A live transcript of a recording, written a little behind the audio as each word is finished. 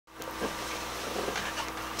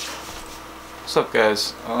What's up,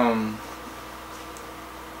 guys?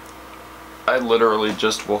 I literally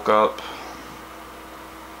just woke up.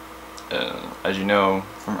 As you know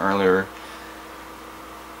from earlier,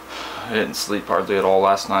 I didn't sleep hardly at all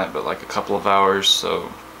last night, but like a couple of hours,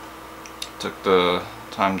 so took the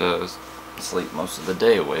time to sleep most of the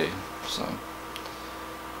day away. So I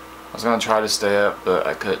was gonna try to stay up, but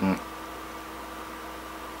I couldn't.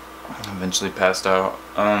 Eventually passed out.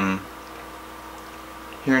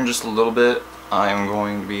 Here in just a little bit, I am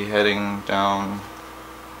going to be heading down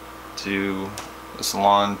to the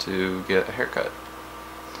salon to get a haircut.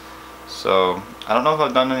 So I don't know if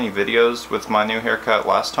I've done any videos with my new haircut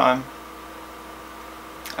last time.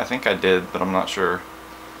 I think I did, but I'm not sure.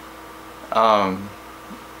 I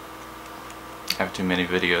have too many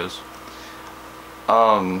videos.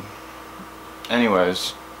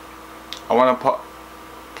 Anyways, I want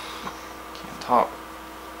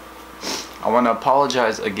to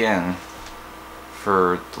apologize again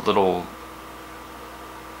for the little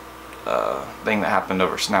thing that happened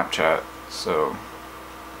over Snapchat. So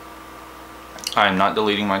I am not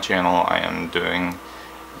deleting my channel. I am doing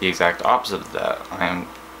the exact opposite of that. I am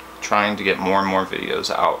trying to get more and more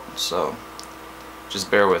videos out, so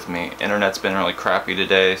just bear with me. Internet's been really crappy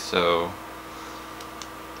today, so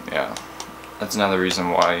yeah, that's another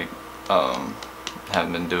reason why I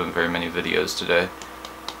haven't been doing very many videos today.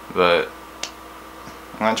 But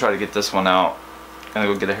I'm gonna try to get this one out. I'm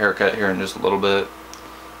gonna go get a haircut here in just a little bit,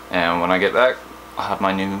 and when I get back, I'll have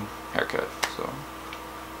my new haircut. So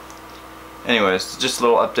anyways, just a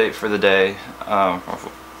little update for the day, for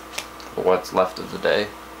what's left of the day.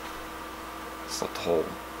 Slept the whole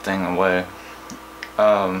thing away.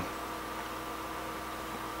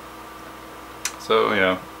 So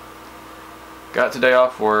yeah, got today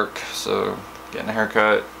off work, so getting a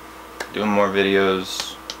haircut, doing more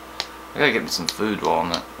videos. I gotta get me some food while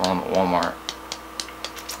I'm at Walmart.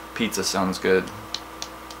 Pizza sounds good.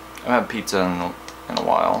 I haven't had pizza in a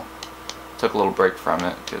while. Took a little break from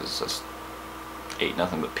it because I just ate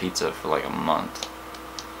nothing but pizza for like a month.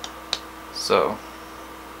 So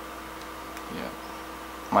yeah,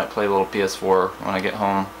 might play a little PS4 when I get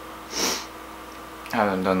home.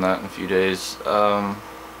 Haven't done that in a few days. I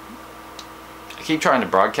keep trying to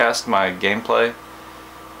broadcast my gameplay,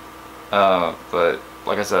 but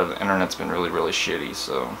like I said, the internet's been really shitty,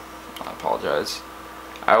 so I apologize.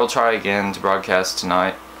 I will try again to broadcast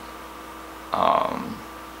tonight. I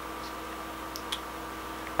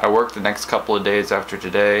work the next couple of days after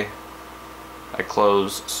today. I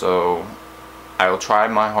close, so I will try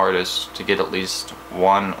my hardest to get at least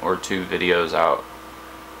 1 or 2 videos out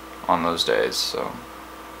on those days. So,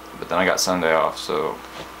 but then I got Sunday off, so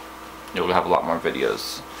you'll have a lot more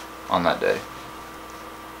videos on that day.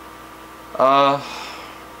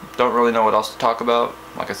 Don't really know what else to talk about.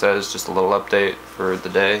 Like I said, it's just a little update for the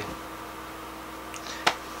day.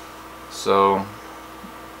 So,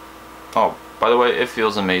 oh, by the way, it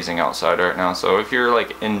feels amazing outside right now. So if you're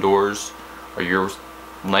like indoors or you're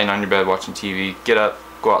laying on your bed watching TV, get up,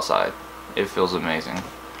 go outside. It feels amazing.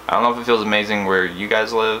 I don't know if it feels amazing where you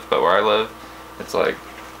guys live, but where I live, it's like,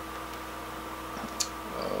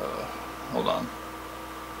 hold on.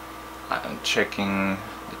 I'm checking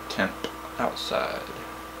the temp outside.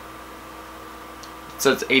 It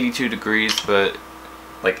says 82 degrees, but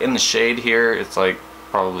like in the shade here, it's like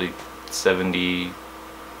probably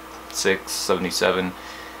 76, 77.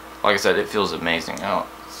 Like I said, it feels amazing out.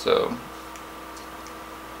 So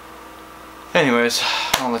anyways,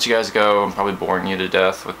 I'll let you guys go. I'm probably boring you to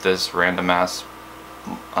death with this random ass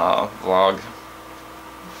vlog.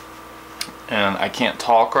 And I can't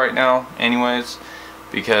talk right now anyways,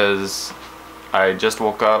 because I just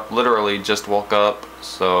woke up, literally just woke up.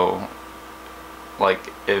 So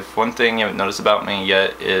like, if one thing you haven't noticed about me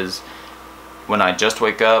yet is when I just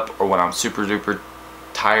wake up or when I'm super duper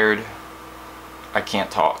tired, I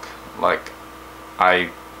can't talk. Like,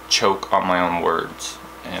 I choke on my own words,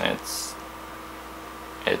 and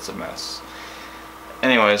it's a mess.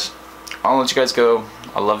 Anyways, I'll let you guys go.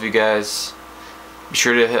 I love you guys. Be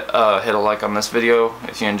sure to hit a like on this video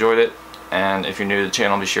if you enjoyed it, and if you're new to the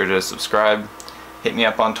channel, be sure to subscribe. Hit me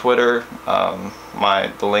up on Twitter.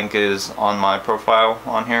 The link is on my profile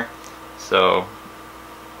on here. So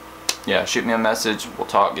yeah, shoot me a message. We'll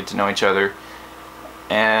talk, get to know each other.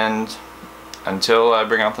 And until I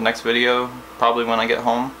bring out the next video, probably when I get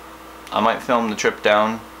home, I might film the trip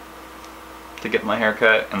down to get my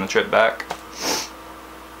haircut and the trip back.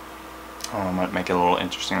 Oh, I might make it a little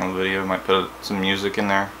interesting little video. Might put some music in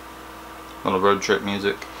there, little road trip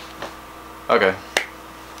music. Okay,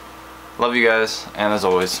 love you guys, and as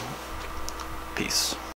always, peace.